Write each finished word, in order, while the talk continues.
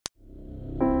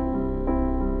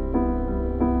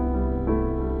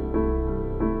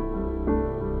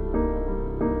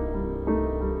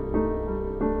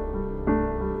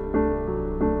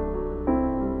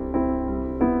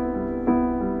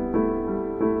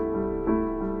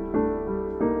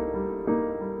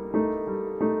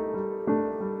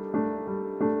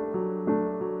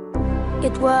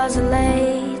It was a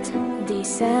late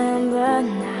December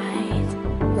night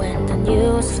when the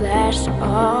news flashed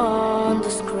on the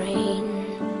screen.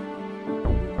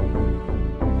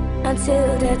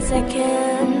 Until that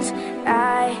second,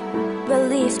 I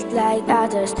believed like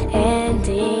others in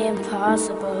the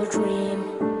impossible dream.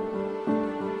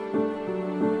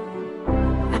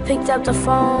 I picked up the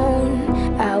phone,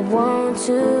 I want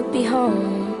to be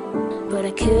home, but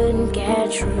I couldn't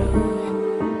get through.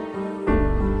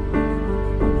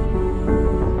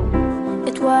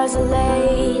 It was a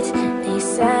late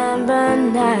December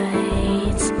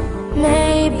night,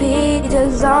 maybe the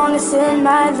longest in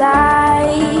my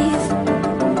life.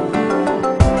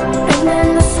 And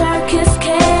then the circus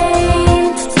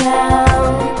came to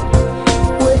town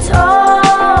with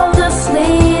all the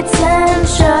fleets and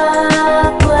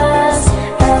jugglers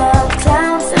and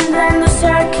clowns. And then the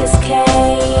circus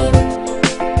came,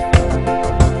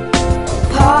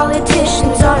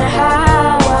 politicians on a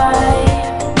highway.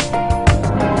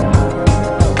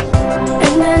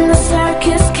 And then the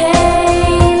circus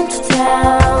came to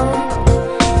town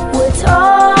with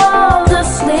all the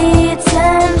fleets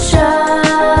and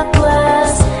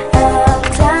jugglers and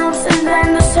clowns. And then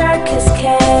the circus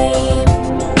came,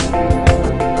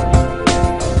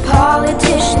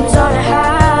 politicians on a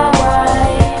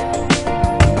highway.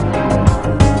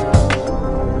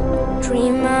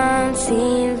 3 months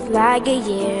seemed like a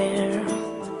year,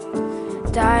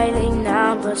 dialing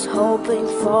numbers hoping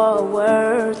for a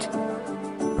word.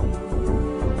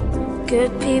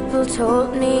 Good people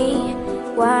told me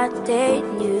what they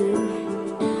knew,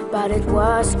 but it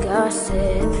was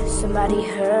gossip somebody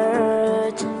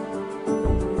heard.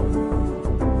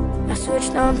 I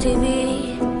switched on TV,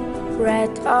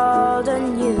 read all the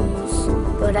news,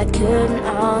 but I couldn't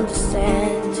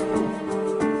understand.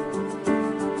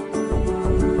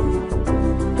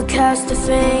 Because the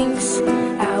things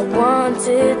I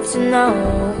wanted to know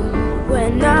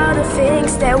were not the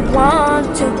things they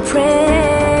want to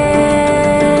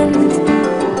print.